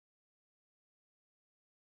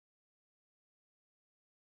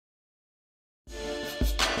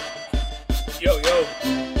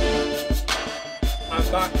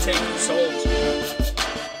back, taking souls,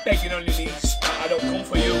 begging on your knees that I don't come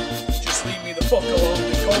for you. Just leave me the fuck alone.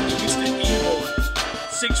 They call me Mr. Evil.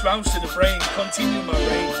 6 rounds to the brain, continue my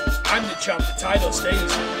reign. I'm the champ, the title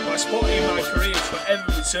stays. My spot in my career is forever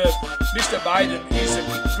reserved. Mr. Biden is a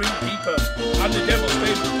green peeper. I'm the devil's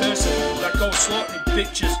favourite person that goes slaughtering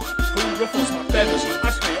bitches. Who ruffles my feathers? You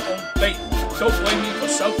ask for your own fate. Don't blame me for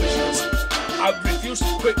selfishness. I refuse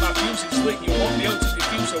to quit, my fuse is lit. You won't be able to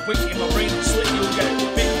diffuse a wick in my brain and slit. You'll get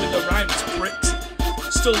bit with the rhymes, pricks.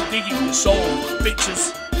 Still digging the soul,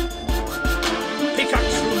 bitches.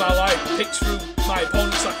 Pickaxe through my life, picks through my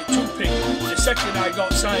opponents like a toothpick. The second I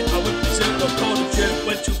got signed, I went berserk, got called a jerk,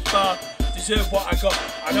 went too far, deserve what I got.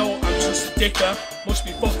 I know I'm just a dicker, must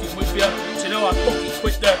be fucking with ya. So you know I fucking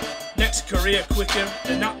quit the next career quicker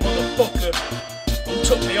than that motherfucker who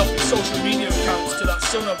took me off his social media accounts to that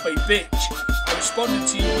son of a bitch. I responded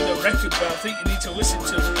to you with a record but I think you need to listen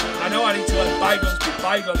to. I know I need to let bygones be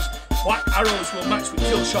bygones. Black Arrows will match with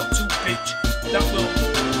Killshot 2, bitch.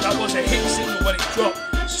 That was a hit single when it dropped.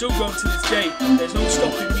 Still going to this day, there's no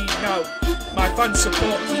stopping me now. My fan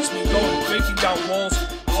support keeps me going, breaking down walls.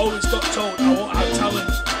 I always got told I won't have talent,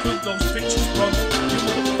 prove those bitches wrong. You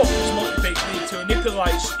motherfuckers motivate me to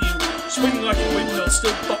manipulate you. Swinging like a windmill,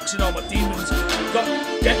 still boxing all my demons. Got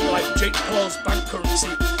debt like Jake Paul's bank currency.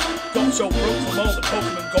 Got so broke from all the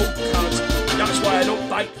Pokemon Gold cards. That's why I don't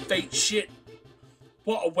bite fake shit.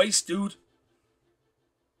 What a waste, dude.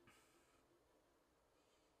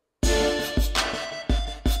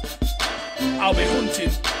 I'll be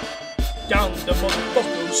hunting down the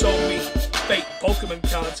motherfucker who sold me fake Pokemon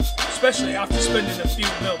cards, especially after spending a few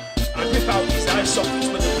mil. I rip out his eye sockets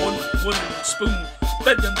with a wooden spoon,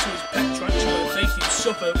 fed them to his pet tarantula and make him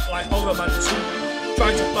suffer like Horror Man 2.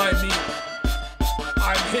 Trying to find me,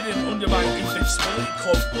 I'm hidden under my invincibility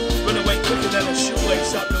club. Run away quicker than a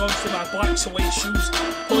shoelace that belongs to my black suede shoes.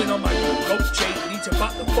 Pulling on my rope chain, need to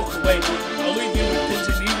back the fuck away. I'll leave you with pins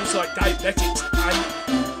and needles like diabetics.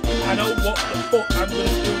 I know what the fuck I'm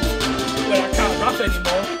gonna do when I can't rap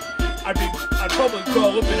anymore. I'd probably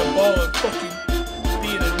crawl up in a ball and fucking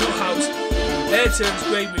be in a nut house. Hair turns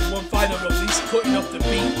grey with one final release, cutting off the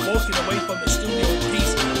beat, walking away from the studio in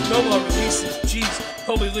peace. No more releases, jeez,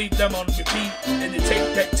 probably leave them on repeat in the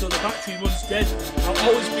tape deck till the battery runs dead. I'll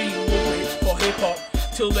always be in love for hip hop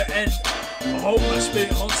till the end. I hope my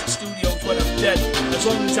spirit haunts the studios when I'm dead. As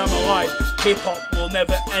long as I'm alive, hip hop will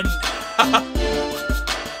never end.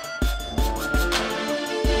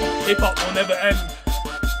 Hip hop will never end.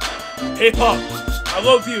 Hip hop, I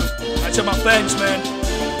love you. And to my fans, man,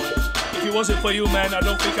 if it wasn't for you, man, I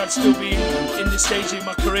don't think I'd still be in this stage in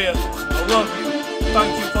my career. I love you.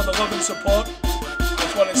 Thank you for the love and support. I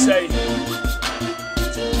just want to say,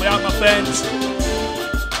 without my fans,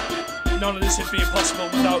 none of this would be possible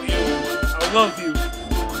without you. I love you.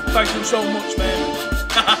 Thank you so much,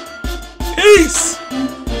 man. Peace!